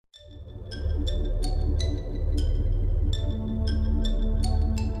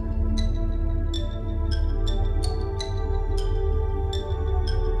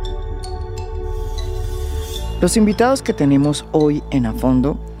Los invitados que tenemos hoy en A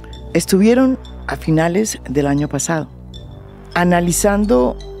Fondo estuvieron a finales del año pasado,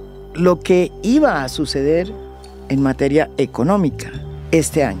 analizando lo que iba a suceder en materia económica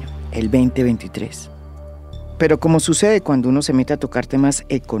este año, el 2023. Pero como sucede cuando uno se mete a tocar temas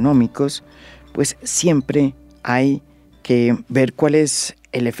económicos, pues siempre hay que ver cuál es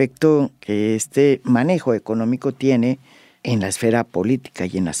el efecto que este manejo económico tiene en la esfera política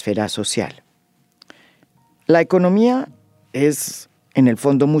y en la esfera social. La economía es, en el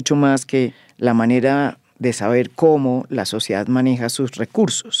fondo, mucho más que la manera de saber cómo la sociedad maneja sus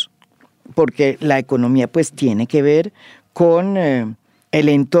recursos, porque la economía pues tiene que ver con el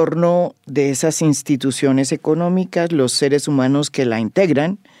entorno de esas instituciones económicas, los seres humanos que la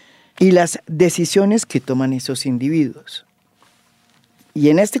integran y las decisiones que toman esos individuos. Y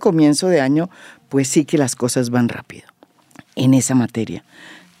en este comienzo de año, pues sí que las cosas van rápido en esa materia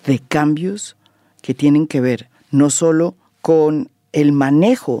de cambios que tienen que ver no solo con el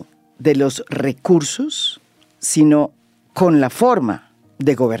manejo de los recursos, sino con la forma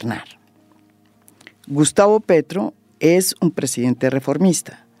de gobernar. Gustavo Petro es un presidente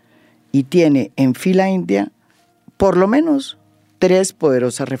reformista y tiene en fila india por lo menos 3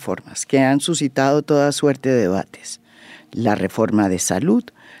 poderosas reformas que han suscitado toda suerte de debates: la reforma de salud,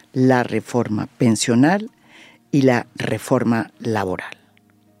 la reforma pensional y la reforma laboral.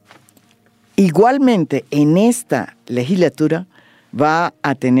 Igualmente, en esta legislatura va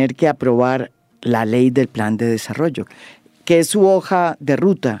a tener que aprobar la ley del plan de desarrollo, que es su hoja de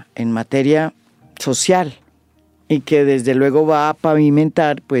ruta en materia social y que desde luego va a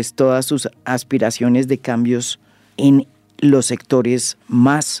pavimentar pues todas sus aspiraciones de cambios en los sectores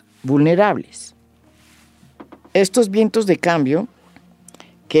más vulnerables. Estos vientos de cambio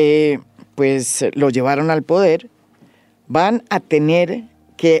que pues lo llevaron al poder van a tener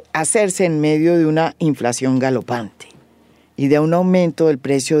que hacerse en medio de una inflación galopante y de un aumento del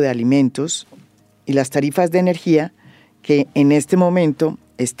precio de alimentos y las tarifas de energía que en este momento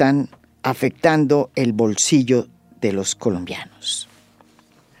están afectando el bolsillo de los colombianos.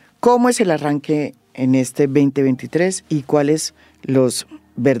 ¿Cómo es el arranque en este 2023 y cuáles los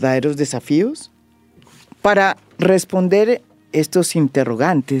verdaderos desafíos? Para responder estos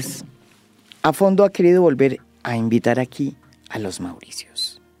interrogantes, A Fondo ha querido volver a invitar aquí a los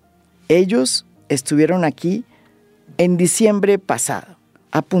Mauricios. Ellos estuvieron aquí en diciembre pasado,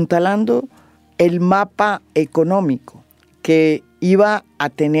 apuntalando el mapa económico que iba a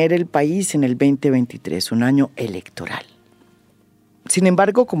tener el país en el 2023, un año electoral. Sin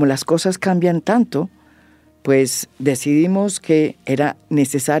embargo, como las cosas cambian tanto, pues decidimos que era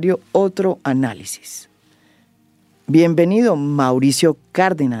necesario otro análisis. Bienvenido Mauricio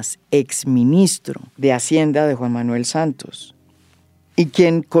Cárdenas, exministro de Hacienda de Juan Manuel Santos, y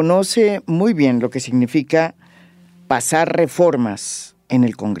quien conoce muy bien lo que significa pasar reformas en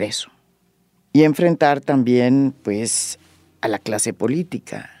el Congreso y enfrentar también pues a la clase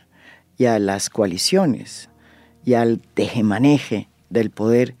política y a las coaliciones y al tejemaneje del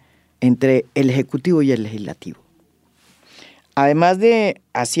poder entre el Ejecutivo y el Legislativo. Además de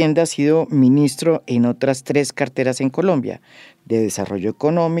Hacienda, ha sido ministro en otras 3 carteras en Colombia: de Desarrollo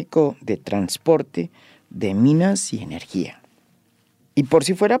Económico, de Transporte, de Minas y Energía. Y por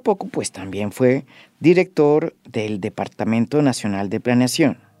si fuera poco, pues también fue director del Departamento Nacional de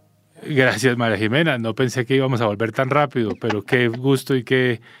Planeación. Gracias, María Jimena. No pensé que íbamos a volver tan rápido, pero qué gusto y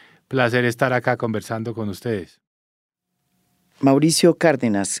qué placer estar acá conversando con ustedes. Mauricio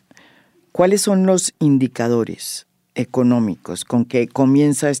Cárdenas, ¿cuáles son los indicadores económicos con que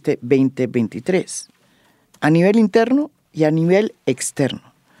comienza este 2023? A nivel interno y a nivel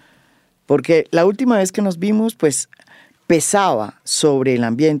externo. Porque la última vez que nos vimos, pues pesaba sobre el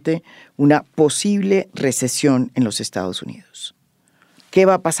ambiente una posible recesión en los Estados Unidos. ¿Qué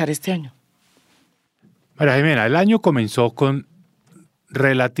va a pasar este año? María Jimena, el año comenzó con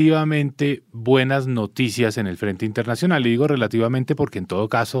relativamente buenas noticias en el frente internacional. Y digo relativamente porque en todo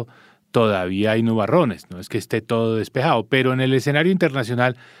caso todavía hay nubarrones, no es que esté todo despejado, pero en el escenario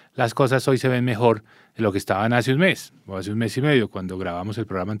internacional las cosas hoy se ven mejor de lo que estaban hace un mes o hace un mes y medio cuando grabamos el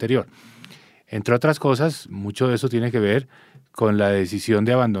programa anterior. Entre otras cosas, mucho de eso tiene que ver con la decisión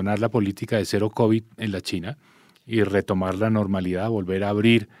de abandonar la política de cero COVID en la China y retomar la normalidad, volver a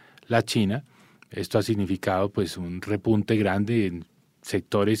abrir la China. Esto ha significado pues un repunte grande en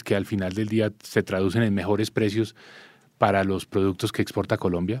sectores que al final del día se traducen en mejores precios para los productos que exporta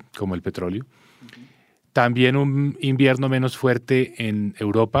Colombia, como el petróleo. También un invierno menos fuerte en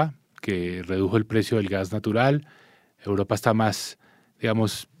Europa, que redujo el precio del gas natural. Europa está más,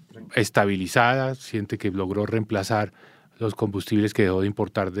 digamos, estabilizada, siente que logró reemplazar los combustibles que dejó de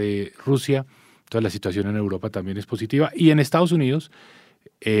importar de Rusia. Entonces la situación en Europa también es positiva. Y en Estados Unidos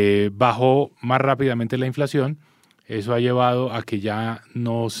bajó más rápidamente la inflación. Eso ha llevado a que ya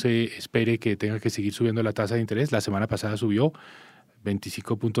no se espere que tenga que seguir subiendo la tasa de interés. La semana pasada subió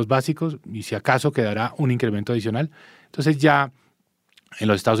 25 puntos básicos y si acaso quedará un incremento adicional. Entonces ya en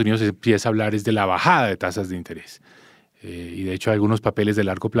los Estados Unidos se empieza a hablar es de la bajada de tasas de interés. Y de hecho hay algunos papeles de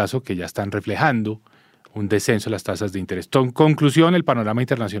largo plazo que ya están reflejando un descenso de las tasas de interés. En conclusión, el panorama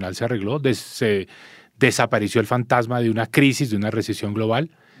internacional se arregló, se desapareció el fantasma de una crisis, de una recesión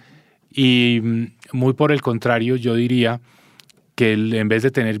global. Y muy por el contrario, yo diría que en vez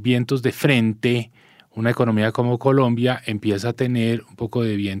de tener vientos de frente, una economía como Colombia empieza a tener un poco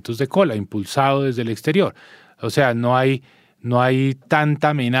de vientos de cola, impulsado desde el exterior. O sea, no hay tanta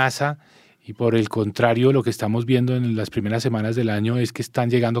amenaza y por el contrario, lo que estamos viendo en las primeras semanas del año es que están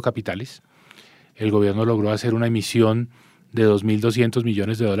llegando capitales. El gobierno logró hacer una emisión de 2.200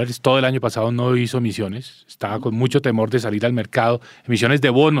 millones de dólares. Todo el año pasado no hizo emisiones, estaba con mucho temor de salir al mercado, emisiones de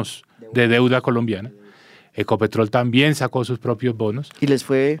bonos de deuda colombiana. Ecopetrol también sacó sus propios bonos. ¿Y les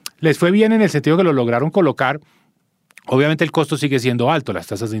fue? Les fue bien en el sentido que lo lograron colocar. Obviamente el costo sigue siendo alto, las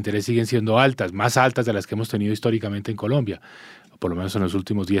tasas de interés siguen siendo altas, más altas de las que hemos tenido históricamente en Colombia, por lo menos en los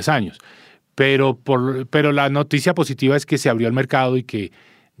últimos 10 años. Pero la noticia positiva es que se abrió el mercado y que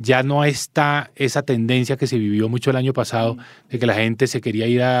ya no está esa tendencia que se vivió mucho el año pasado de que la gente se quería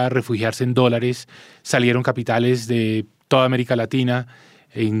ir a refugiarse en dólares. Salieron capitales de toda América Latina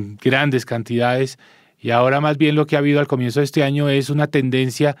en grandes cantidades y ahora más bien lo que ha habido al comienzo de este año es una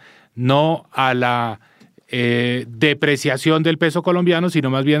tendencia no a la depreciación del peso colombiano, sino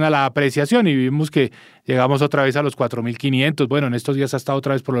más bien a la apreciación y vimos que llegamos otra vez a los 4.500, bueno, en estos días ha estado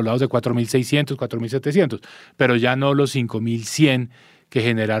otra vez por los lados de 4.600, 4.700, pero ya no los 5.100 que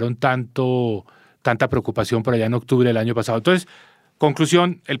generaron tanta preocupación por allá en octubre del año pasado. Entonces,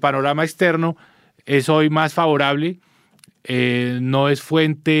 conclusión, el panorama externo es hoy más favorable, no es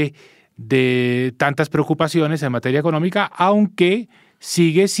fuente de tantas preocupaciones en materia económica, aunque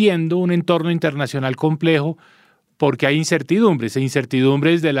sigue siendo un entorno internacional complejo porque hay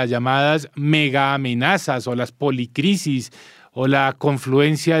incertidumbres de las llamadas mega amenazas o las policrisis o la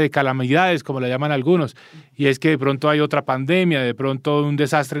confluencia de calamidades, como la llaman algunos, y es que de pronto hay otra pandemia, de pronto un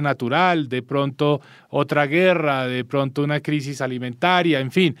desastre natural, de pronto otra guerra, de pronto una crisis alimentaria,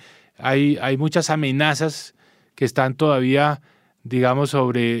 en fin, hay muchas amenazas que están todavía, digamos,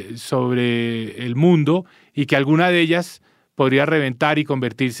 sobre el mundo y que alguna de ellas podría reventar y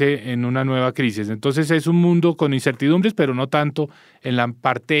convertirse en una nueva crisis. Entonces es un mundo con incertidumbres, pero no tanto en la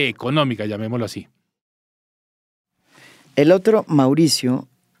parte económica, llamémoslo así. El otro Mauricio,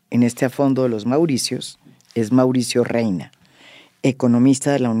 en este fondo de los Mauricios, es Mauricio Reina,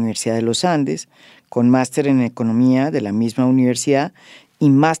 economista de la Universidad de los Andes, con máster en economía de la misma universidad y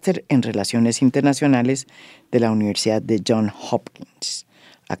máster en relaciones internacionales de la Universidad de Johns Hopkins.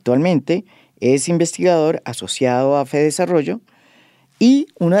 Actualmente es investigador asociado a FEDesarrollo y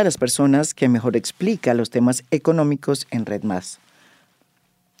una de las personas que mejor explica los temas económicos en Red Más.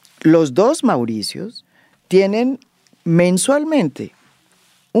 Los dos Mauricios tienen mensualmente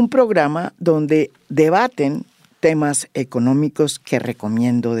un programa donde debaten temas económicos que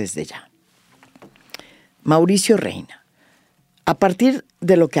recomiendo desde ya. Mauricio Reina, a partir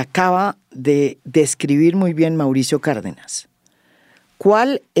de lo que acaba de describir muy bien Mauricio Cárdenas,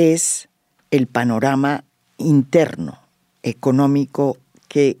 ¿cuál es el panorama interno económico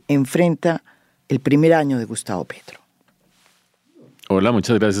que enfrenta el primer año de Gustavo Petro? Hola,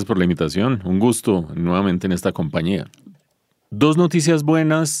 muchas gracias por la invitación. Un gusto nuevamente en esta compañía. Dos noticias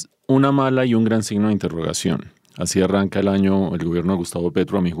buenas, una mala y un gran signo de interrogación. Así arranca el año el gobierno de Gustavo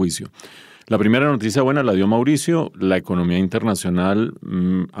Petro, a mi juicio. La primera noticia buena la dio Mauricio. La economía internacional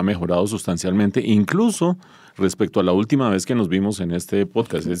ha mejorado sustancialmente, incluso respecto a la última vez que nos vimos en este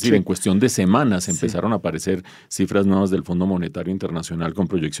podcast. Es decir, en cuestión de semanas empezaron a aparecer cifras nuevas del Fondo Monetario Internacional con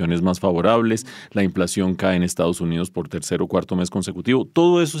proyecciones más favorables. La inflación cae en Estados Unidos por tercer o cuarto mes consecutivo.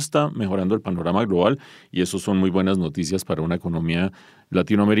 Todo eso está mejorando el panorama global y eso son muy buenas noticias para una economía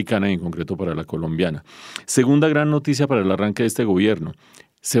latinoamericana y en concreto para la colombiana. Segunda gran noticia para el arranque de este gobierno.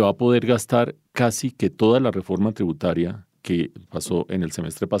 Se va a poder gastar casi que toda la reforma tributaria que pasó en el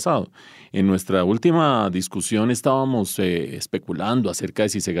semestre pasado. En nuestra última discusión estábamos especulando acerca de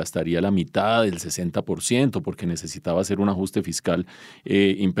si se gastaría la mitad del 60% porque necesitaba hacer un ajuste fiscal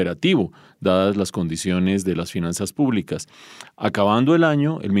imperativo, dadas las condiciones de las finanzas públicas. Acabando el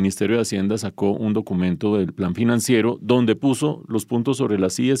año, el Ministerio de Hacienda sacó un documento del plan financiero donde puso los puntos sobre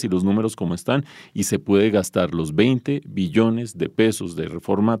las sillas y los números como están y se puede gastar los 20 billones de pesos de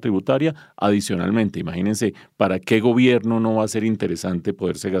reforma tributaria adicionalmente. Imagínense para qué gobierno gobierno no va a ser interesante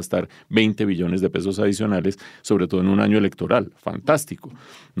poderse gastar 20 billones de pesos adicionales, sobre todo en un año electoral. Fantástico.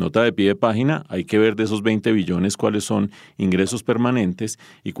 Nota de pie de página, hay que ver de esos 20 billones cuáles son ingresos permanentes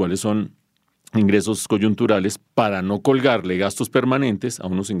y cuáles son ingresos coyunturales para no colgarle gastos permanentes a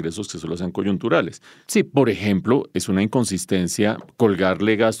unos ingresos que solo sean coyunturales. Sí, por ejemplo, es una inconsistencia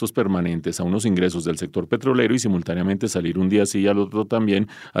colgarle gastos permanentes a unos ingresos del sector petrolero y simultáneamente salir un día sí y al otro también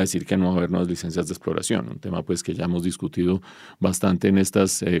a decir que no va a haber nuevas licencias de exploración, un tema pues que ya hemos discutido bastante en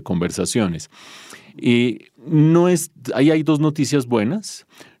estas conversaciones. Y ahí hay dos noticias buenas.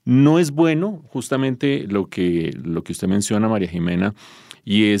 No es bueno justamente lo que usted menciona, María Jimena,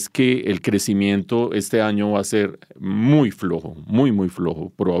 y es que el crecimiento este año va a ser muy flojo, muy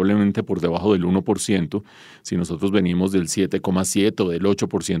flojo, probablemente por debajo del 1%. Si nosotros venimos del 7,7 o del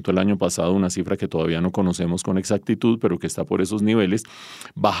 8% el año pasado, una cifra que todavía no conocemos con exactitud, pero que está por esos niveles,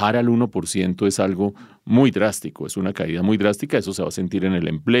 bajar al 1% es algo muy drástico, es una caída muy drástica. Eso se va a sentir en el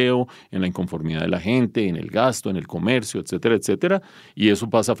empleo, en la inconformidad de la gente, en el gasto, en el comercio, etcétera, etcétera, y eso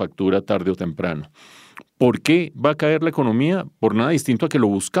pasa factura tarde o temprano. ¿Por qué va a caer la economía? Por nada distinto a que lo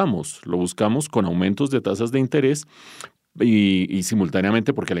buscamos con aumentos de tasas de interés y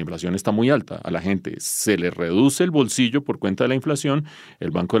simultáneamente porque la inflación está muy alta. A la gente se le reduce el bolsillo por cuenta de la inflación,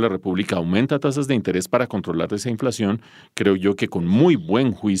 el Banco de la República aumenta tasas de interés para controlar esa inflación, creo yo que con muy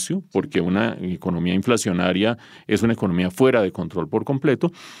buen juicio, porque una economía inflacionaria es una economía fuera de control por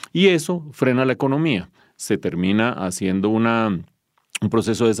completo, y eso frena la economía. Se termina haciendo un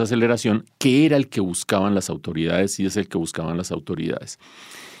proceso de desaceleración que era el que buscaban las autoridades y es el que buscaban las autoridades.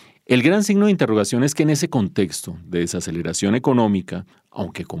 El gran signo de interrogación es que en ese contexto de desaceleración económica,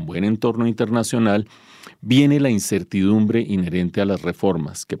 aunque con buen entorno internacional, viene la incertidumbre inherente a las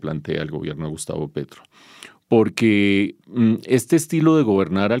reformas que plantea el gobierno de Gustavo Petro. Porque este estilo de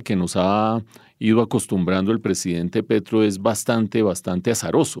gobernar al que nos ha ido acostumbrando el presidente Petro es bastante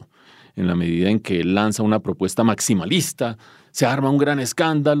azaroso, en la medida en que él lanza una propuesta maximalista, se arma un gran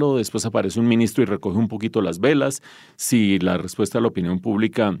escándalo, después aparece un ministro y recoge un poquito las velas. Si la respuesta de la opinión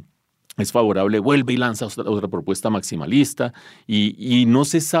pública es favorable, vuelve y lanza otra propuesta maximalista y no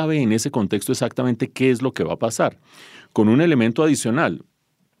se sabe en ese contexto exactamente qué es lo que va a pasar. Con un elemento adicional,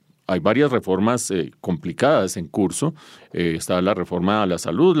 hay varias reformas complicadas en curso. Está la reforma a la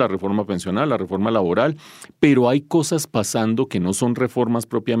salud, la reforma pensional, la reforma laboral, pero hay cosas pasando que no son reformas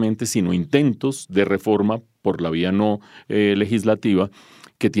propiamente, sino intentos de reforma por la vía no legislativa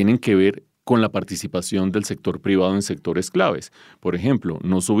que tienen que ver con la participación del sector privado en sectores claves. Por ejemplo,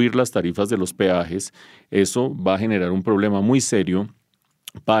 no subir las tarifas de los peajes, eso va a generar un problema muy serio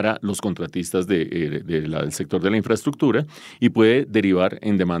para los contratistas del sector de la infraestructura y puede derivar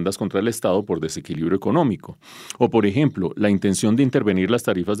en demandas contra el Estado por desequilibrio económico. O, por ejemplo, la intención de intervenir las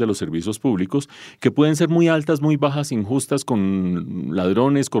tarifas de los servicios públicos, que pueden ser muy altas, muy bajas, injustas, con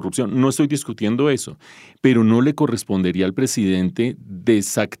ladrones, corrupción. No estoy discutiendo eso, pero no le correspondería al presidente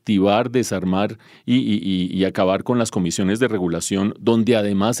desactivar, desarmar y acabar con las comisiones de regulación, donde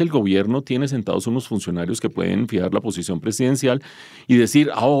además el gobierno tiene sentados unos funcionarios que pueden fijar la posición presidencial y decir,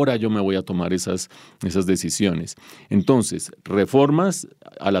 ahora yo me voy a tomar esas decisiones. Entonces, reformas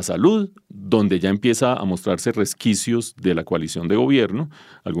a la salud, donde ya empieza a mostrarse resquicios de la coalición de gobierno.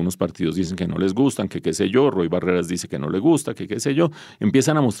 Algunos partidos dicen que no les gustan, que qué sé yo, Roy Barreras dice que no le gusta, que qué sé yo.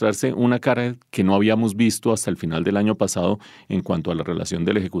 Empiezan a mostrarse una cara que no habíamos visto hasta el final del año pasado en cuanto a la relación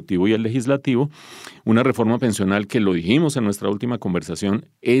del Ejecutivo y el Legislativo. Una reforma pensional que, lo dijimos en nuestra última conversación,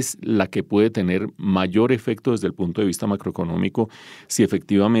 es la que puede tener mayor efecto desde el punto de vista macroeconómico si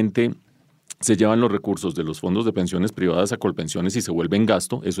efectivamente se llevan los recursos de los fondos de pensiones privadas a Colpensiones y se vuelven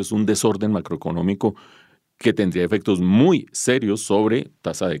gasto. Eso es un desorden macroeconómico que tendría efectos muy serios sobre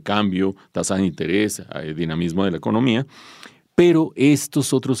tasa de cambio, tasa de interés, dinamismo de la economía. Pero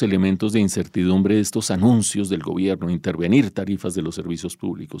estos otros elementos de incertidumbre, estos anuncios del gobierno, intervenir tarifas de los servicios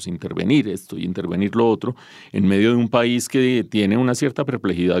públicos, intervenir esto y intervenir lo otro, en medio de un país que tiene una cierta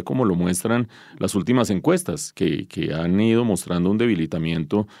perplejidad, como lo muestran las últimas encuestas, que han ido mostrando un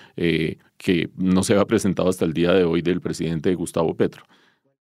debilitamiento que no se había presentado hasta el día de hoy del presidente Gustavo Petro.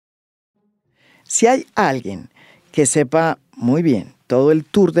 Si hay alguien que sepa muy bien todo el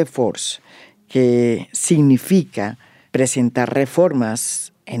tour de force que significa presentar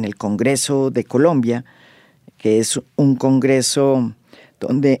reformas en el Congreso de Colombia, que es un congreso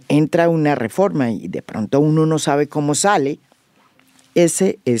donde entra una reforma y de pronto uno no sabe cómo sale,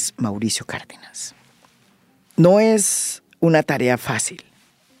 ese es Mauricio Cárdenas. No es una tarea fácil.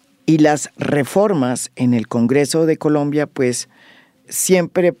 Y las reformas en el Congreso de Colombia, pues,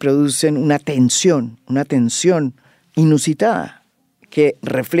 siempre producen una tensión inusitada, que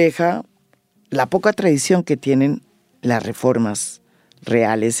refleja la poca tradición que tienen las reformas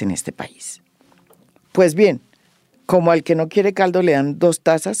reales en este país. Pues bien, como al que no quiere caldo le dan 2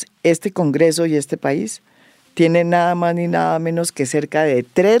 tazas, este Congreso y este país tienen nada más ni nada menos que cerca de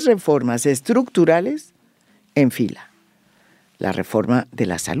 3 reformas estructurales en fila. La reforma de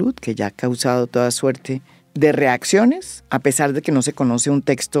la salud, que ya ha causado toda suerte de reacciones, a pesar de que no se conoce un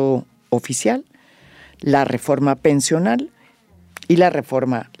texto oficial, la reforma pensional y la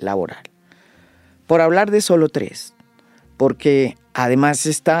reforma laboral. Por hablar de solo 3, porque además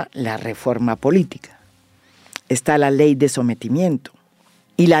está la reforma política, está la ley de sometimiento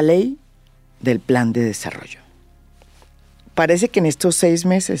y la ley del plan de desarrollo. Parece que en estos 6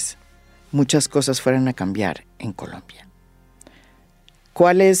 meses muchas cosas fueran a cambiar en Colombia.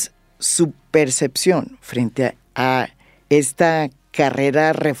 ¿Cuál es su percepción frente a esta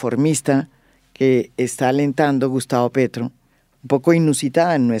carrera reformista que está alentando Gustavo Petro, un poco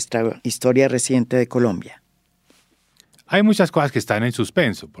inusitada en nuestra historia reciente de Colombia? Hay muchas cosas que están en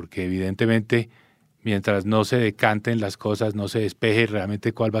suspenso, porque evidentemente mientras no se decanten las cosas, no se despeje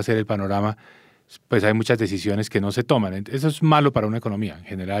realmente cuál va a ser el panorama, pues hay muchas decisiones que no se toman. Eso es malo para una economía. En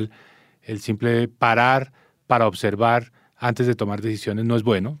general, el simple parar para observar antes de tomar decisiones no es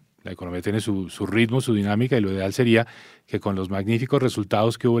bueno. La economía tiene su ritmo, su dinámica, y lo ideal sería que con los magníficos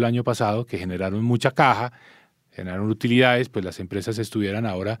resultados que hubo el año pasado, que generaron mucha caja, generaron utilidades, pues las empresas estuvieran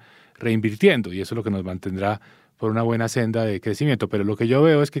ahora reinvirtiendo, y eso es lo que nos mantendrá por una buena senda de crecimiento. Pero lo que yo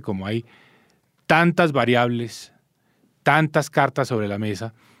veo es que como hay tantas variables, tantas cartas sobre la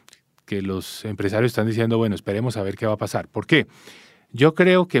mesa, que los empresarios están diciendo, bueno, esperemos a ver qué va a pasar. ¿Por qué? Yo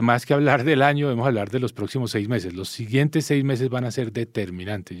creo que más que hablar del año, debemos hablar de los próximos 6 meses. Los siguientes 6 meses van a ser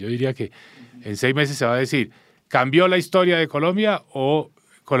determinantes. Yo diría que en 6 meses se va a decir, ¿cambió la historia de Colombia o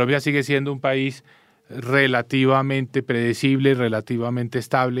Colombia sigue siendo un país relativamente predecible, relativamente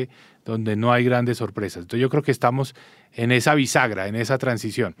estable, donde no hay grandes sorpresas? Entonces yo creo que estamos en esa bisagra, en esa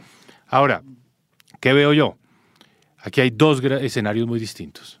transición. Ahora, ¿qué veo yo? Aquí hay 2 escenarios muy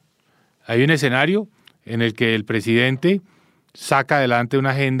distintos. Hay un escenario en el que el presidente saca adelante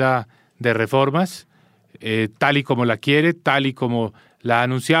una agenda de reformas tal y como la quiere, tal y como la ha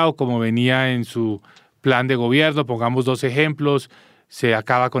anunciado, como venía en su plan de gobierno. Pongamos 2 ejemplos. Se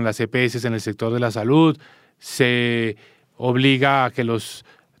acaba con las EPS en el sector de la salud, se obliga a que los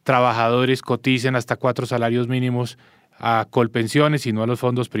trabajadores coticen hasta 4 salarios mínimos a Colpensiones y no a los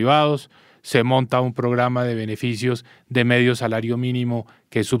fondos privados, se monta un programa de beneficios de medio salario mínimo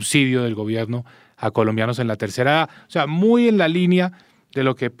que es subsidio del gobierno a colombianos en la tercera edad. O sea, muy en la línea de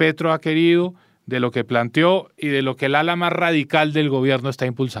lo que Petro ha querido, de lo que planteó y de lo que el ala más radical del gobierno está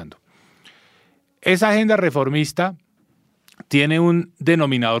impulsando. Esa agenda reformista tiene un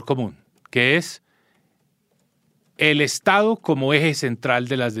denominador común, que es el Estado como eje central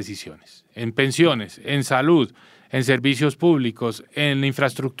de las decisiones. En pensiones, en salud, en servicios públicos, en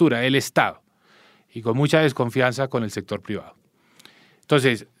infraestructura, el Estado. Y con mucha desconfianza con el sector privado.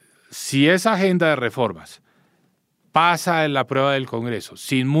 Entonces, si esa agenda de reformas pasa en la prueba del Congreso,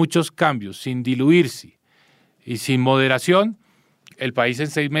 sin muchos cambios, sin diluirse y sin moderación, el país en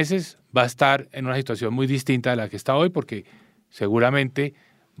 6 meses va a estar en una situación muy distinta de la que está hoy, porque seguramente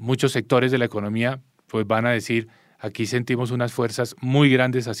muchos sectores de la economía pues van a decir, aquí sentimos unas fuerzas muy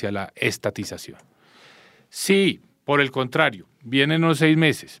grandes hacia la estatización. Si, por el contrario, vienen unos 6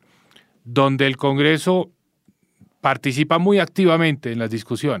 meses donde el Congreso participa muy activamente en las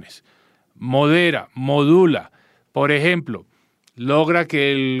discusiones, modera, modula, por ejemplo, logra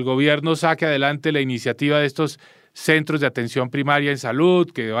que el gobierno saque adelante la iniciativa de estos centros de atención primaria en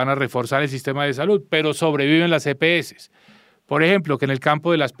salud, que van a reforzar el sistema de salud, pero sobreviven las EPS. Por ejemplo, que en el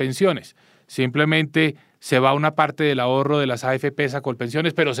campo de las pensiones, simplemente se va una parte del ahorro de las AFPs a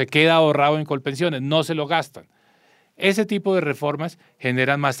Colpensiones, pero se queda ahorrado en Colpensiones, no se lo gastan. Ese tipo de reformas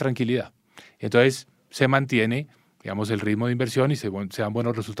generan más tranquilidad. Entonces, se mantiene, digamos, el ritmo de inversión y se dan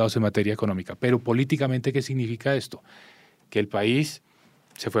buenos resultados en materia económica. Pero políticamente, ¿qué significa esto? Que el país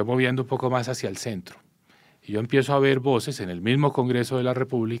se fue moviendo un poco más hacia el centro. Y yo empiezo a ver voces en el mismo Congreso de la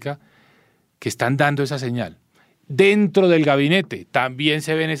República que están dando esa señal. Dentro del gabinete también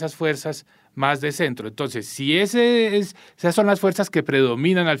se ven esas fuerzas más de centro. Entonces, si esas son las fuerzas que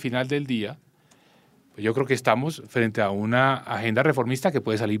predominan al final del día, pues yo creo que estamos frente a una agenda reformista que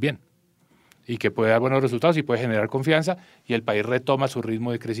puede salir bien y que puede dar buenos resultados y puede generar confianza y el país retoma su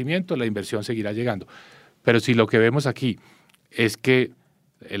ritmo de crecimiento, la inversión seguirá llegando. Pero si lo que vemos aquí es que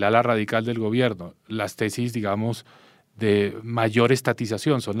el ala radical del gobierno, las tesis, digamos, de mayor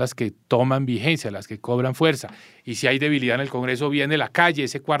estatización son las que toman vigencia, las que cobran fuerza. Y si hay debilidad en el Congreso, viene la calle,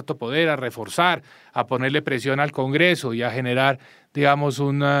 ese cuarto poder, a reforzar, a ponerle presión al Congreso y a generar, digamos,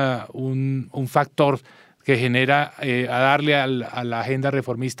 un factor que genera a darle a la agenda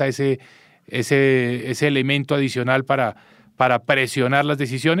reformista ese elemento adicional para presionar las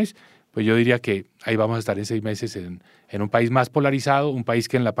decisiones, pues yo diría que ahí vamos a estar en 6 meses en un país más polarizado, un país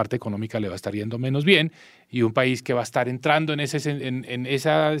que en la parte económica le va a estar yendo menos bien y un país que va a estar entrando en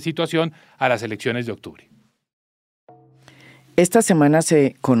esa situación a las elecciones de octubre. Esta semana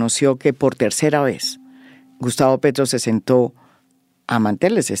se conoció que por tercera vez Gustavo Petro se sentó a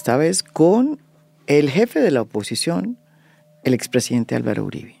manteles, esta vez con el jefe de la oposición, el expresidente Álvaro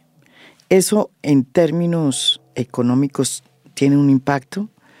Uribe. ¿Eso en términos económicos tiene un impacto?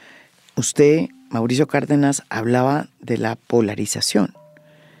 Usted, Mauricio Cárdenas, hablaba de la polarización.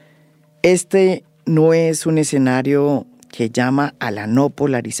 ¿Este no es un escenario que llama a la no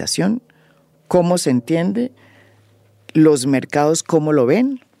polarización? ¿Cómo se entiende? ¿Los mercados cómo lo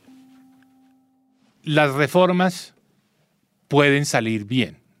ven? Las reformas pueden salir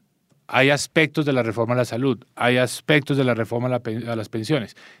bien. Hay aspectos de la reforma a la salud, hay aspectos de la reforma a las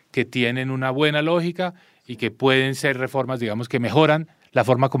pensiones que tienen una buena lógica y que pueden ser reformas, digamos, que mejoran la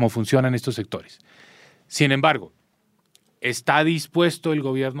forma como funcionan estos sectores. Sin embargo, ¿está dispuesto el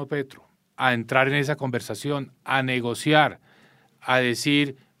gobierno Petro a entrar en esa conversación, a negociar, a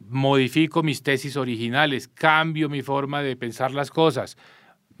decir, modifico mis tesis originales, cambio mi forma de pensar las cosas,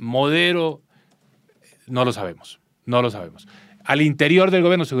 modero? No lo sabemos, no lo sabemos. Al interior del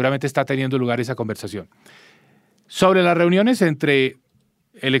gobierno seguramente está teniendo lugar esa conversación. Sobre las reuniones entre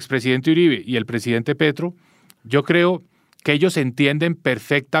el expresidente Uribe y el presidente Petro, yo creo que ellos entienden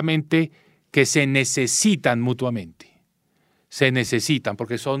perfectamente que se necesitan mutuamente. Se necesitan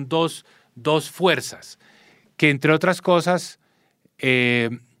porque son dos fuerzas que, entre otras cosas,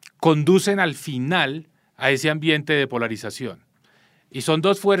 conducen al final a ese ambiente de polarización. Y son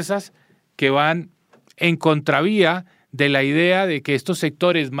dos fuerzas que van en contravía de la idea de que estos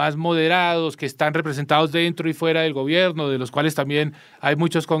sectores más moderados que están representados dentro y fuera del gobierno, de los cuales también hay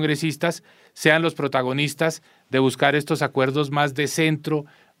muchos congresistas, sean los protagonistas de buscar estos acuerdos más de centro,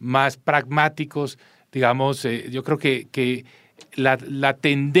 más pragmáticos. Digamos, yo creo que la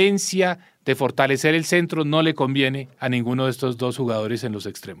tendencia de fortalecer el centro no le conviene a ninguno de estos dos jugadores en los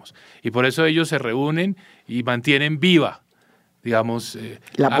extremos. Y por eso ellos se reúnen y mantienen viva, digamos,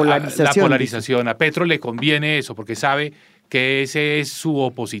 la polarización. A Petro le conviene eso porque sabe que ese es su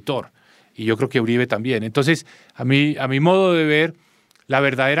opositor y yo creo que Uribe también. Entonces, a mi modo de ver, la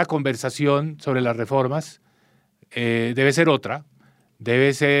verdadera conversación sobre las reformas debe ser otra,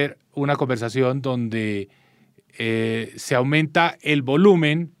 debe ser una conversación donde se aumenta el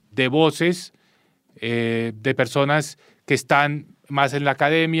volumen de voces de personas que están más en la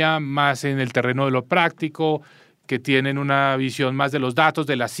academia, más en el terreno de lo práctico, que tienen una visión más de los datos,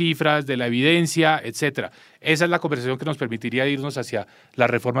 de las cifras, de la evidencia, etcétera. Esa es la conversación que nos permitiría irnos hacia las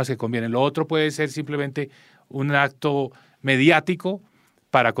reformas que convienen. Lo otro puede ser simplemente un acto mediático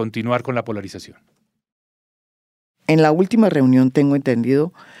para continuar con la polarización. En la última reunión tengo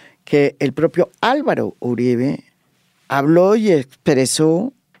entendido que el propio Álvaro Uribe habló y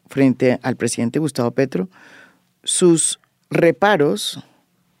expresó frente al presidente Gustavo Petro sus reparos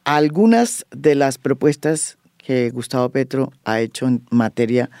a algunas de las propuestas que Gustavo Petro ha hecho en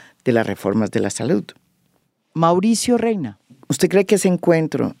materia de las reformas de la salud. Mauricio Reina, ¿usted cree que ese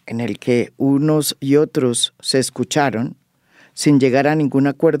encuentro en el que unos y otros se escucharon sin llegar a ningún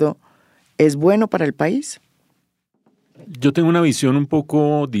acuerdo es bueno para el país? Yo tengo una visión un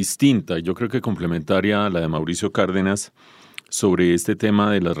poco distinta, yo creo que complementaria a la de Mauricio Cárdenas sobre este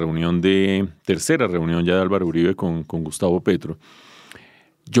tema de la tercera reunión ya de Álvaro Uribe con Gustavo Petro.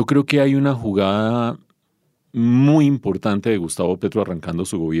 Yo creo que hay una jugada muy importante de Gustavo Petro arrancando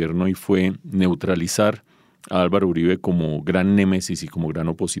su gobierno y fue neutralizar a Álvaro Uribe como gran némesis y como gran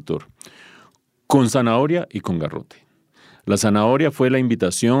opositor, con zanahoria y con garrote. La zanahoria fue la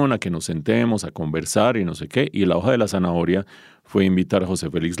invitación a que nos sentemos a conversar y no sé qué, y la hoja de la zanahoria fue invitar a José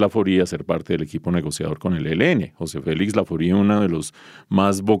Félix Laforía a ser parte del equipo negociador con el ELN. José Félix Laforía, uno de los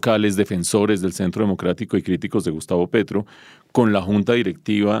más vocales defensores del Centro Democrático y críticos de Gustavo Petro, con la junta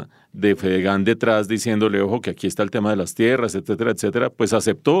directiva de Fedegan detrás diciéndole, ojo, que aquí está el tema de las tierras, etcétera, etcétera, pues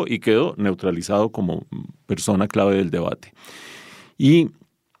aceptó y quedó neutralizado como persona clave del debate. Y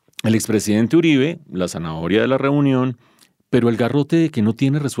el expresidente Uribe, la zanahoria de la reunión, pero el garrote de que no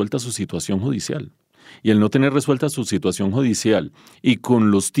tiene resuelta su situación judicial. y el no tener resuelta su situación judicial y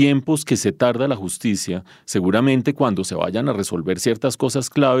con los tiempos que se tarda la justicia, seguramente cuando se vayan a resolver ciertas cosas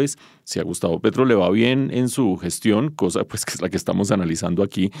claves, si a Gustavo Petro le va bien en su gestión, cosa pues que es la que estamos analizando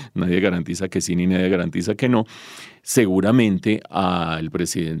aquí, nadie garantiza que sí ni nadie garantiza que no, seguramente al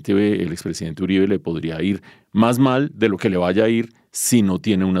el expresidente Uribe le podría ir más mal de lo que le vaya a ir si no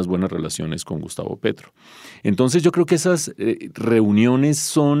tiene unas buenas relaciones con Gustavo Petro. Entonces yo creo que esas reuniones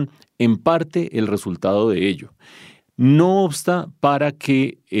son en parte el resultado de ello. No obsta para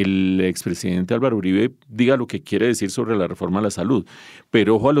que el expresidente Álvaro Uribe diga lo que quiere decir sobre la reforma a la salud,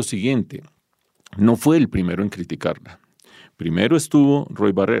 pero ojo a lo siguiente, no fue el primero en criticarla. Primero estuvo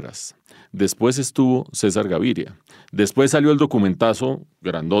Roy Barreras, después estuvo César Gaviria, después salió el documentazo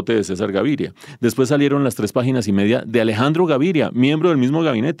grandote de César Gaviria, después salieron las 3 páginas y media de Alejandro Gaviria, miembro del mismo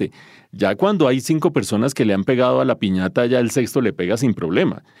gabinete. Ya cuando hay 5 personas que le han pegado a la piñata, ya el sexto le pega sin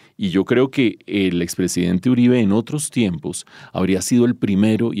problema. Y yo creo que el expresidente Uribe en otros tiempos habría sido el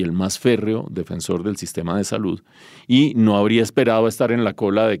primero y el más férreo defensor del sistema de salud y no habría esperado estar en la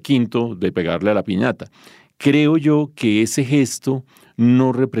cola de quinto de pegarle a la piñata. Creo yo que ese gesto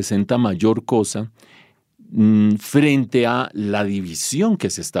no representa mayor cosa frente a la división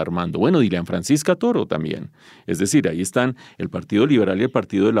que se está armando. Bueno, Dilian Francisca Toro también. Es decir, ahí están el Partido Liberal y el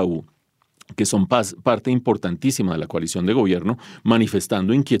Partido de la U, que son parte importantísima de la coalición de gobierno,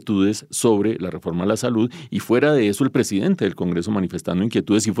 manifestando inquietudes sobre la reforma a la salud, y fuera de eso el presidente del Congreso manifestando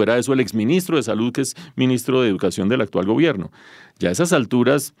inquietudes, y fuera de eso el exministro de Salud, que es ministro de Educación del actual gobierno. Ya a esas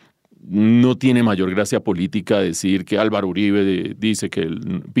alturas no tiene mayor gracia política decir que Álvaro Uribe dice que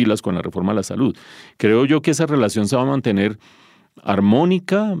pilas con la reforma a la salud. Creo yo que esa relación se va a mantener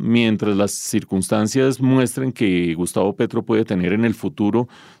armónica mientras las circunstancias muestren que Gustavo Petro puede tener en el futuro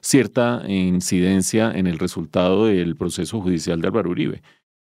cierta incidencia en el resultado del proceso judicial de Álvaro Uribe.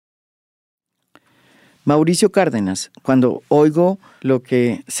 Mauricio Cárdenas, cuando oigo lo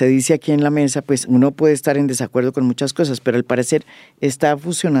que se dice aquí en la mesa, pues uno puede estar en desacuerdo con muchas cosas, pero al parecer está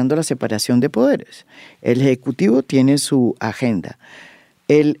fusionando la separación de poderes. El Ejecutivo tiene su agenda.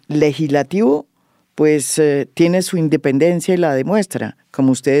 El Legislativo, pues tiene su independencia y la demuestra.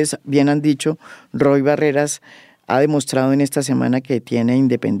 Como ustedes bien han dicho, Roy Barreras ha demostrado en esta semana que tiene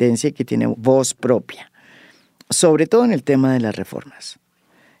independencia y que tiene voz propia, sobre todo en el tema de las reformas.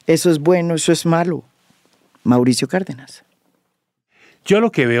 ¿Eso es bueno, eso es malo? Mauricio Cárdenas. Yo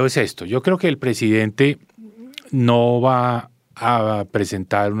lo que veo es esto. Yo creo que el presidente no va a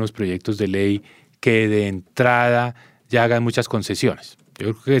presentar unos proyectos de ley que de entrada ya hagan muchas concesiones.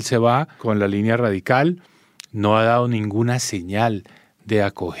 Yo creo que él se va con la línea radical, no ha dado ninguna señal de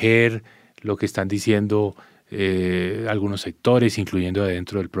acoger lo que están diciendo algunos sectores, incluyendo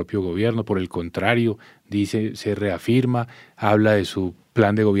dentro del propio gobierno. Por el contrario, dice, se reafirma, habla de su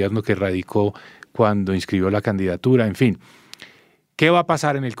plan de gobierno que radicó cuando inscribió la candidatura, en fin. ¿Qué va a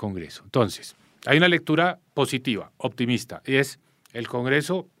pasar en el Congreso? Entonces, hay una lectura positiva, optimista, y es el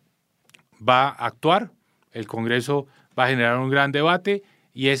Congreso va a actuar, el Congreso va a generar un gran debate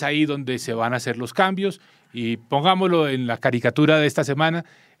y es ahí donde se van a hacer los cambios. Y pongámoslo en la caricatura de esta semana,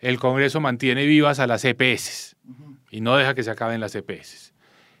 el Congreso mantiene vivas a las EPS y no deja que se acaben las EPS,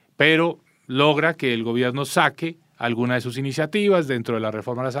 pero logra que el gobierno saque alguna de sus iniciativas dentro de la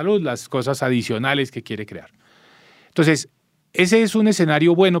reforma a la salud, las cosas adicionales que quiere crear. Entonces, ese es un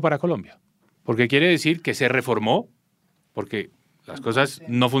escenario bueno para Colombia, porque quiere decir que se reformó, porque las cosas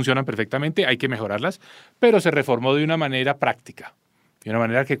no funcionan perfectamente, hay que mejorarlas, pero se reformó de una manera práctica, de una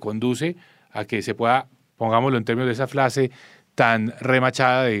manera que conduce a que se pueda, pongámoslo en términos de esa frase tan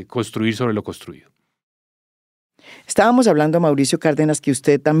remachada de construir sobre lo construido. Estábamos hablando, Mauricio Cárdenas, que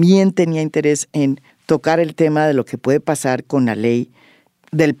usted también tenía interés en tocar el tema de lo que puede pasar con la ley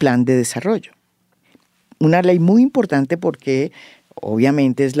del plan de desarrollo. Una ley muy importante porque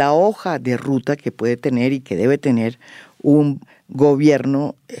obviamente es la hoja de ruta que puede tener y que debe tener un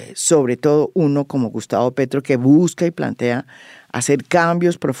gobierno, sobre todo uno como Gustavo Petro, que busca y plantea hacer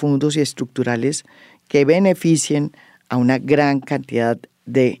cambios profundos y estructurales que beneficien a una gran cantidad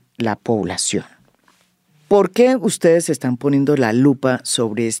de la población. ¿Por qué ustedes están poniendo la lupa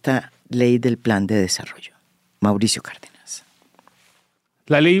sobre esta ley del plan de desarrollo? Mauricio Cárdenas.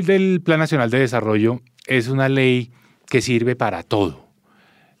 La ley del Plan Nacional de Desarrollo es una ley que sirve para todo.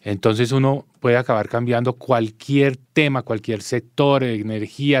 Entonces uno puede acabar cambiando cualquier tema, cualquier sector,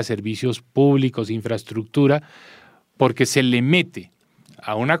 energía, servicios públicos, infraestructura, porque se le mete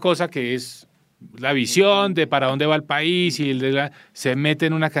a una cosa que es la visión de para dónde va el país y se mete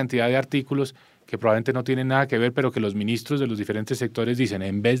en una cantidad de artículos que probablemente no tienen nada que ver, pero que los ministros de los diferentes sectores dicen,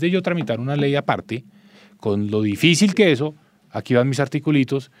 en vez de yo tramitar una ley aparte, con lo difícil que eso, aquí van mis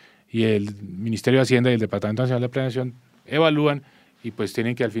articulitos y el Ministerio de Hacienda y el Departamento Nacional de Planeación evalúan y pues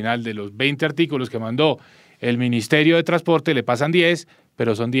tienen que al final de los 20 artículos que mandó el Ministerio de Transporte le pasan 10,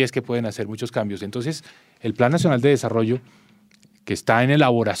 pero son 10 que pueden hacer muchos cambios. Entonces, el Plan Nacional de Desarrollo, que está en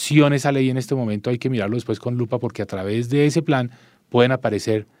elaboración esa ley en este momento, hay que mirarlo después con lupa porque a través de ese plan pueden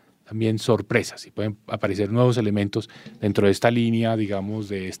aparecer también sorpresas y pueden aparecer nuevos elementos dentro de esta línea, digamos,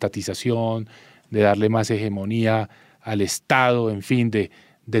 de estatización, de darle más hegemonía al Estado, en fin, de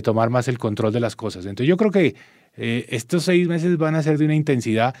tomar más el control de las cosas. Entonces yo creo que estos 6 meses van a ser de una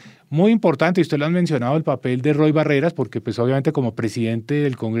intensidad muy importante, y usted lo ha mencionado, el papel de Roy Barreras, porque pues obviamente como presidente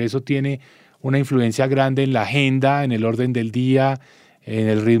del Congreso tiene una influencia grande en la agenda, en el orden del día, en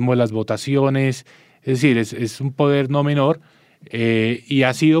el ritmo de las votaciones, es decir, es un poder no menor, y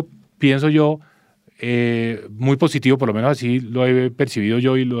ha sido, pienso yo, muy positivo, por lo menos así lo he percibido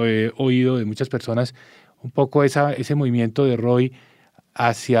yo y lo he oído de muchas personas, un poco ese movimiento de Roy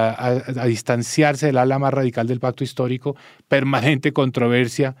hacia a distanciarse del ala más radical del pacto histórico, permanente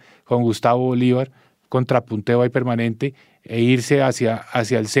controversia con Gustavo Bolívar, contrapunteo ahí permanente, e irse hacia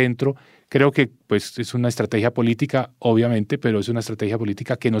el centro. Creo que pues, es una estrategia política, obviamente, pero es una estrategia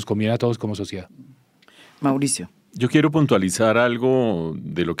política que nos conviene a todos como sociedad. Mauricio. Yo quiero puntualizar algo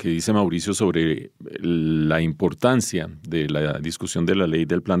de lo que dice Mauricio sobre la importancia de la discusión de la ley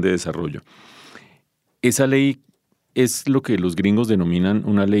del plan de desarrollo. Esa ley es lo que los gringos denominan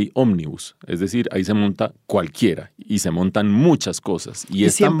una ley ómnibus, es decir, ahí se monta cualquiera y se montan muchas cosas. Y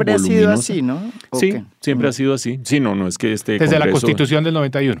es siempre tan ha sido voluminosa. así, ¿no? Sí, siempre ha sido así. Sí, no es que este Desde Congreso... la Constitución del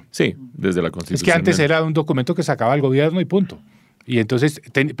 91. Sí, desde la Constitución. Es que antes era un documento que sacaba el gobierno y punto. Y entonces,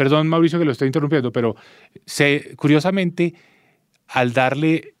 perdón Mauricio que lo estoy interrumpiendo, pero curiosamente, al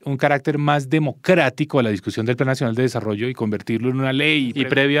darle un carácter más democrático a la discusión del Plan Nacional de Desarrollo y convertirlo en una ley y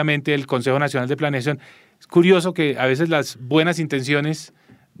previamente el Consejo Nacional de Planeación, es curioso que a veces las buenas intenciones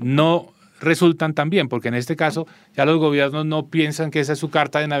no resultan tan bien, porque en este caso ya los gobiernos no piensan que esa es su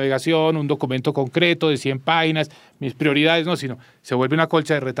carta de navegación, un documento concreto de 100 páginas, mis prioridades, no, sino se vuelve una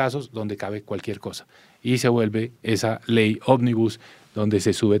colcha de retazos donde cabe cualquier cosa y se vuelve esa ley ómnibus donde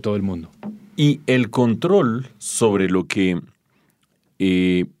se sube todo el mundo. Y el control sobre lo que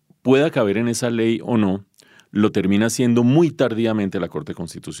pueda caber en esa ley o no, lo termina haciendo muy tardíamente la Corte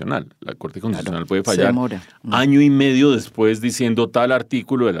Constitucional. La Corte Constitucional puede fallar año y medio después diciendo tal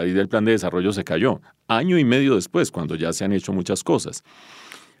artículo de la ley del plan de desarrollo se cayó. Año y medio después, cuando ya se han hecho muchas cosas.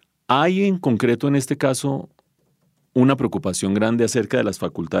 Hay en concreto en este caso una preocupación grande acerca de las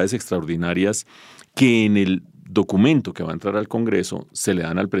facultades extraordinarias que en el documento que va a entrar al Congreso se le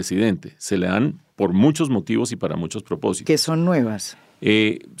dan al presidente. Se le dan por muchos motivos y para muchos propósitos. Que son nuevas.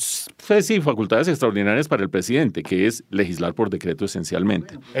 Pues sí, facultades extraordinarias para el presidente, que es legislar por decreto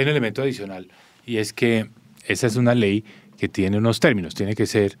esencialmente. Hay un elemento adicional, y es que esa es una ley que tiene unos términos. Tiene que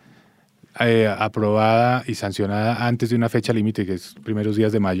ser aprobada y sancionada antes de una fecha límite, que es primeros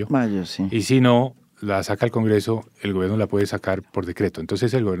días de mayo. Mayo, sí. Y si no, la saca el Congreso, el gobierno la puede sacar por decreto.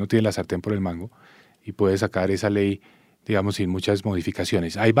 Entonces el gobierno tiene la sartén por el mango y puede sacar esa ley, digamos, sin muchas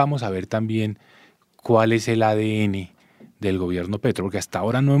modificaciones. Ahí vamos a ver también cuál es el ADN del gobierno Petro, porque hasta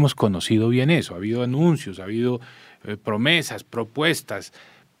ahora no hemos conocido bien eso. Ha habido anuncios, ha habido promesas, propuestas,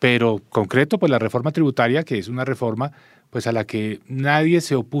 pero concreto, pues la reforma tributaria, que es una reforma pues a la que nadie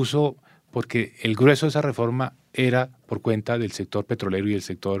se opuso, porque el grueso de esa reforma era por cuenta del sector petrolero y del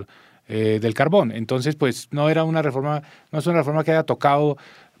sector del carbón. Entonces, pues no es una reforma que haya tocado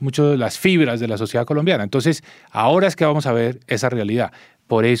mucho de las fibras de la sociedad colombiana. Entonces, ahora es que vamos a ver esa realidad.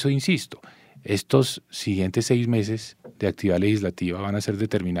 Por eso insisto, estos siguientes 6 meses de actividad legislativa van a ser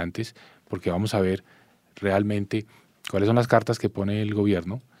determinantes, porque vamos a ver realmente cuáles son las cartas que pone el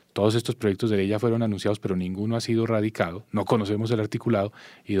gobierno. Todos estos proyectos de ley ya fueron anunciados, pero ninguno ha sido radicado, no conocemos el articulado,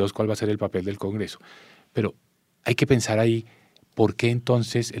 y 2, cuál va a ser el papel del Congreso. Pero hay que pensar ahí, ¿por qué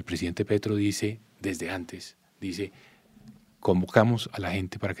entonces el presidente Petro dice, desde antes, convocamos a la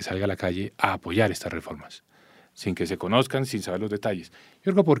gente para que salga a la calle a apoyar estas reformas, sin que se conozcan, sin saber los detalles?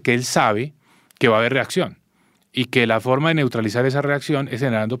 Yo creo porque él sabe que va a haber reacción y que la forma de neutralizar esa reacción es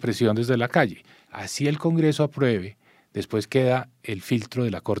generando presión desde la calle. Así el Congreso apruebe, después queda el filtro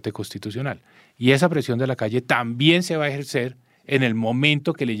de la Corte Constitucional. Y esa presión de la calle también se va a ejercer en el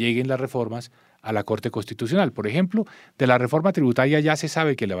momento que le lleguen las reformas a la Corte Constitucional. Por ejemplo, de la reforma tributaria ya se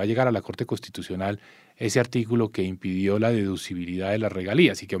sabe que le va a llegar a la Corte Constitucional ese artículo que impidió la deducibilidad de las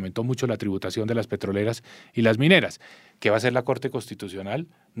regalías y que aumentó mucho la tributación de las petroleras y las mineras. ¿Qué va a hacer la Corte Constitucional?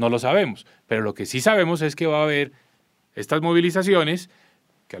 No lo sabemos, pero lo que sí sabemos es que va a haber estas movilizaciones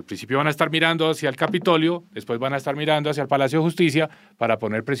que al principio van a estar mirando hacia el Capitolio, después van a estar mirando hacia el Palacio de Justicia para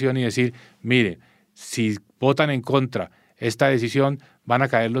poner presión y decir, miren, si votan en contra esta decisión van a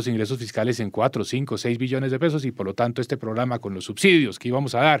caer los ingresos fiscales en 4, 5, 6 billones de pesos y por lo tanto este programa con los subsidios que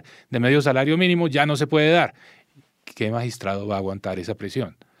íbamos a dar de medio salario mínimo ya no se puede dar. ¿Qué magistrado va a aguantar esa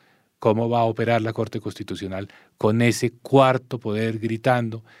presión? ¿Cómo va a operar la Corte Constitucional con ese cuarto poder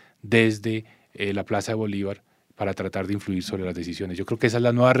gritando desde la Plaza de Bolívar para tratar de influir sobre las decisiones? Yo creo que esa es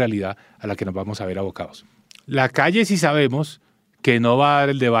la nueva realidad a la que nos vamos a ver abocados. La calle sí sabemos que no va a dar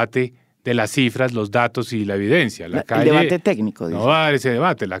el debate de las cifras, los datos y la evidencia. El debate técnico. No va a dar ese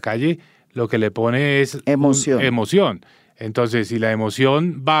debate. La calle lo que le pone es emoción. Entonces, si la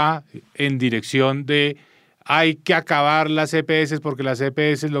emoción va en dirección de hay que acabar las EPS porque las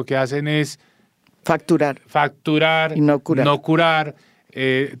EPS lo que hacen es facturar y no curar.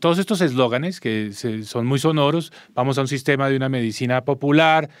 Todos estos eslóganes que son muy sonoros, vamos a un sistema de una medicina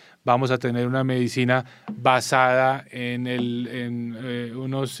popular, vamos a tener una medicina basada en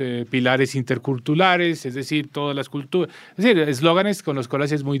unos pilares interculturales, es decir, todas las culturas, es decir, eslóganes con los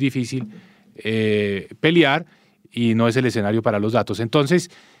cuales es muy difícil pelear y no es el escenario para los datos. Entonces,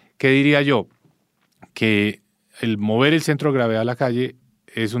 ¿qué diría yo? Que el mover el centro de gravedad a la calle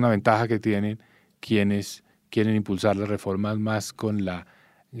es una ventaja que tienen quienes quieren impulsar las reformas más con la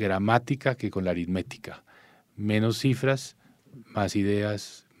gramática que con la aritmética. Menos cifras, más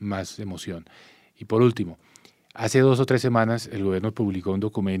ideas, más emoción. Y por último, hace 2 o 3 semanas el gobierno publicó un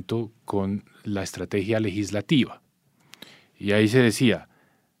documento con la estrategia legislativa. Y ahí se decía,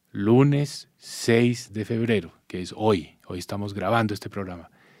 lunes 6 de febrero, que es hoy estamos grabando este programa,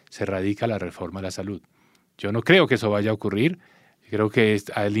 se radica la reforma a la salud. Yo no creo que eso vaya a ocurrir. Creo que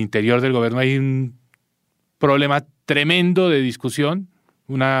al interior del gobierno hay un problema tremendo de discusión,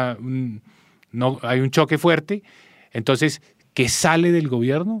 hay un choque fuerte. Entonces, ¿qué sale del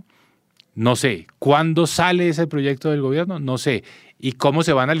gobierno? No sé. ¿Cuándo sale ese proyecto del gobierno? No sé. ¿Y cómo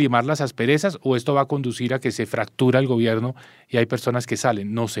se van a limar las asperezas? ¿O esto va a conducir a que se fractura el gobierno y hay personas que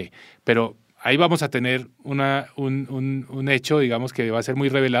salen? No sé. Pero ahí vamos a tener un hecho, digamos, que va a ser muy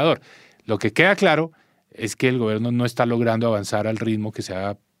revelador. Lo que queda claro es que el gobierno no está logrando avanzar al ritmo que se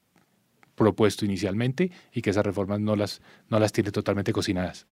ha propuesto inicialmente y que esas reformas no las tiene totalmente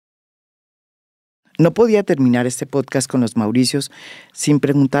cocinadas. No podía terminar este podcast con los Mauricios sin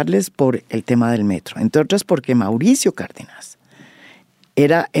preguntarles por el tema del metro, entre otras porque Mauricio Cárdenas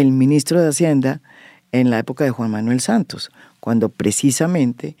era el ministro de Hacienda en la época de Juan Manuel Santos, cuando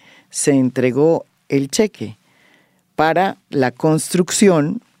precisamente se entregó el cheque para la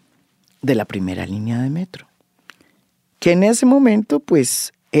construcción de la primera línea de metro, que en ese momento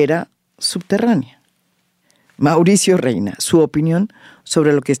pues era subterránea. Mauricio Reina, su opinión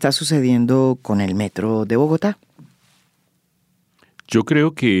sobre lo que está sucediendo con el metro de Bogotá. Yo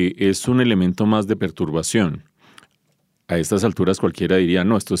creo que es un elemento más de perturbación. A estas alturas cualquiera diría,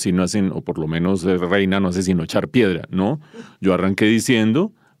 no, esto sí no hacen, o por lo menos Reina no hace sino echar piedra. No, yo arranqué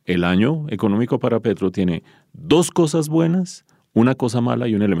diciendo, el año económico para Petro tiene 2 cosas buenas, una cosa mala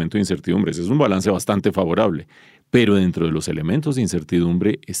y un elemento de incertidumbre. Es un balance bastante favorable. Pero dentro de los elementos de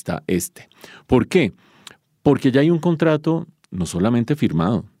incertidumbre está este. ¿Por qué? Porque ya hay un contrato no solamente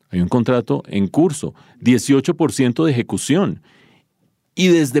firmado, hay un contrato en curso, 18% de ejecución. Y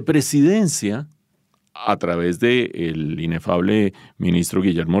desde Presidencia, a través del inefable ministro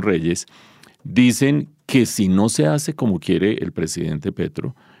Guillermo Reyes, dicen que si no se hace como quiere el presidente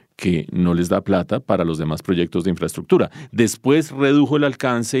Petro, que no les da plata para los demás proyectos de infraestructura. Después redujo el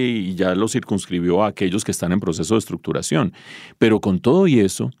alcance y ya lo circunscribió a aquellos que están en proceso de estructuración. Pero con todo y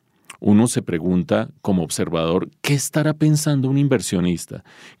eso, uno se pregunta como observador, ¿qué estará pensando un inversionista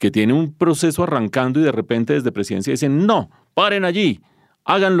que tiene un proceso arrancando y de repente desde Presidencia dicen, no, paren allí,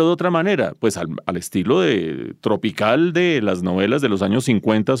 háganlo de otra manera? Pues al estilo tropical de las novelas de los años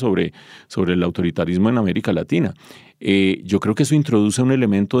 50 sobre el autoritarismo en América Latina. Yo creo que eso introduce un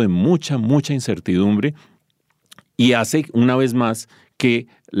elemento de mucha incertidumbre y hace una vez más que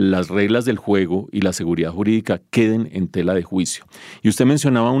las reglas del juego y la seguridad jurídica queden en tela de juicio. Y usted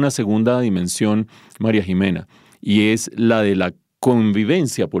mencionaba una segunda dimensión, María Jimena, y es la de la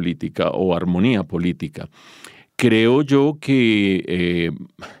convivencia política o armonía política. Creo yo que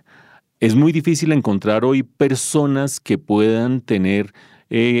es muy difícil encontrar hoy personas que puedan tener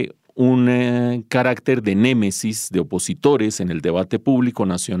un carácter de némesis, de opositores en el debate público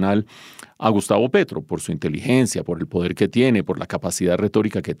nacional a Gustavo Petro, por su inteligencia, por el poder que tiene, por la capacidad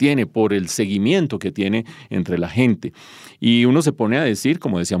retórica que tiene, por el seguimiento que tiene entre la gente. Y uno se pone a decir,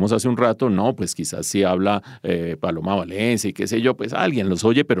 como decíamos hace un rato, no, pues quizás si habla Paloma Valencia y qué sé yo, pues alguien los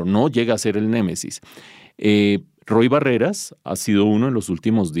oye, pero no llega a ser el némesis. Roy Barreras ha sido uno en los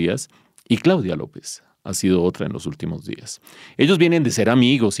últimos días y Claudia López ha sido otra en los últimos días. Ellos vienen de ser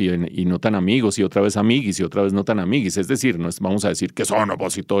amigos y no tan amigos, y otra vez amiguis y otra vez no tan amiguis. Es decir, no vamos a decir que son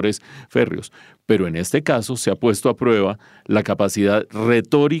opositores férreos, pero en este caso se ha puesto a prueba la capacidad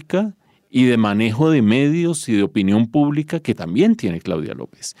retórica y de manejo de medios y de opinión pública que también tiene Claudia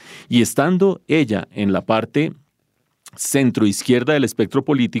López. Y estando ella en la parte centro-izquierda del espectro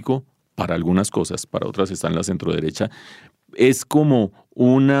político, para algunas cosas, para otras está en la centro-derecha, es como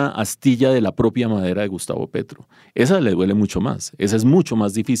una astilla de la propia madera de Gustavo Petro. Esa le duele mucho más, esa es mucho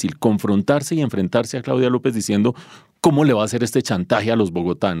más difícil, confrontarse y enfrentarse a Claudia López diciendo cómo le va a hacer este chantaje a los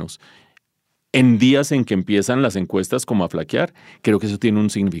bogotanos. En días en que empiezan las encuestas como a flaquear, creo que eso tiene un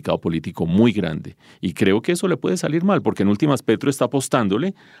significado político muy grande. Y creo que eso le puede salir mal, porque en últimas Petro está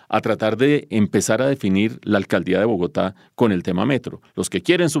apostándole a tratar de empezar a definir la alcaldía de Bogotá con el tema metro. Los que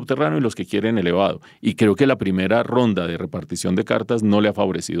quieren subterráneo y los que quieren elevado. Y creo que la primera ronda de repartición de cartas no le ha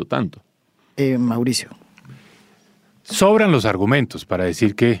favorecido tanto. Mauricio. Sobran los argumentos para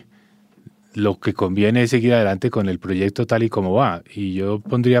decir que lo que conviene es seguir adelante con el proyecto tal y como va. Y yo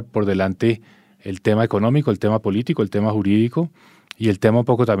pondría por delante el tema económico, el tema político, el tema jurídico y el tema un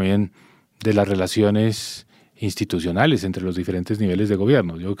poco también de las relaciones institucionales entre los diferentes niveles de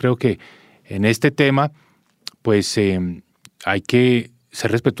gobierno. Yo creo que en este tema pues hay que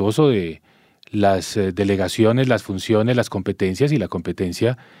ser respetuoso de las delegaciones, las funciones, las competencias, y la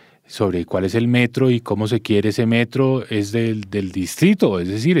competencia sobre cuál es el metro y cómo se quiere ese metro es del distrito, es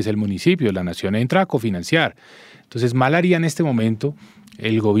decir, es el municipio. La nación entra a cofinanciar. Entonces, mal haría en este momento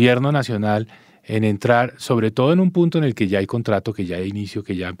el gobierno nacional en entrar, sobre todo en un punto en el que ya hay contrato, que ya hay inicio,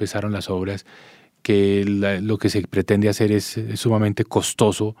 que ya empezaron las obras, que lo que se pretende hacer es sumamente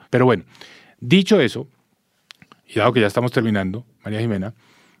costoso. Pero bueno, dicho eso, y dado que ya estamos terminando, María Jimena,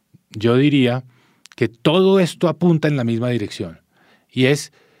 yo diría que todo esto apunta en la misma dirección, y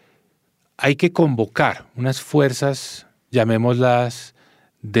es: hay que convocar unas fuerzas, llamémoslas,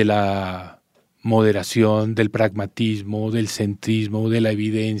 de la moderación, del pragmatismo, del centrismo, de la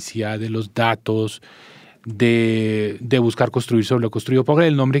evidencia, de los datos, de buscar construir sobre lo construido. Ponga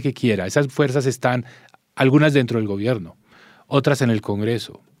el nombre que quiera. Esas fuerzas están, algunas dentro del gobierno, otras en el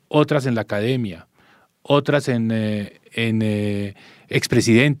Congreso, otras en la academia, otras en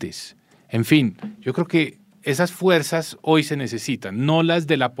expresidentes. En fin, yo creo que esas fuerzas hoy se necesitan, no las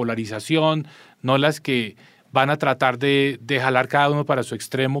de la polarización, no las que van a tratar de jalar cada uno para su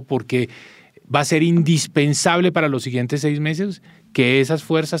extremo, porque va a ser indispensable para los siguientes 6 meses que esas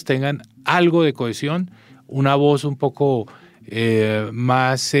fuerzas tengan algo de cohesión, una voz un poco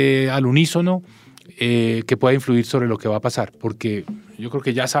más al unísono, que pueda influir sobre lo que va a pasar, porque yo creo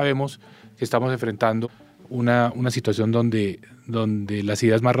que ya sabemos que estamos enfrentando una situación donde las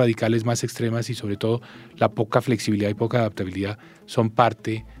ideas más radicales, más extremas y sobre todo la poca flexibilidad y poca adaptabilidad son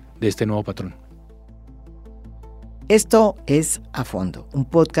parte de este nuevo patrón. Esto es A Fondo, un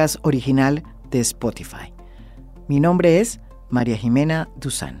podcast original de Spotify. Mi nombre es María Jimena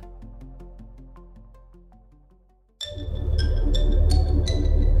Duzán.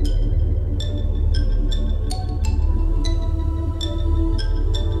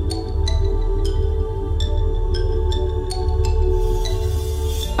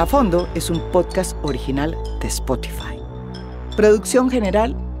 A Fondo es un podcast original de Spotify. Producción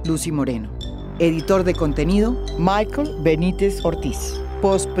general, Lucy Moreno. Editor de contenido, Michael Benítez Ortiz.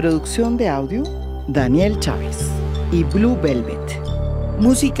 Postproducción de audio, Daniel Chávez. Y Blue Velvet.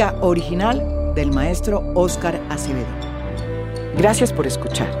 Música original del maestro Óscar Acevedo. Gracias por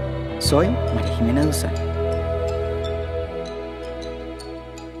escuchar. Soy María Jimena Duzán.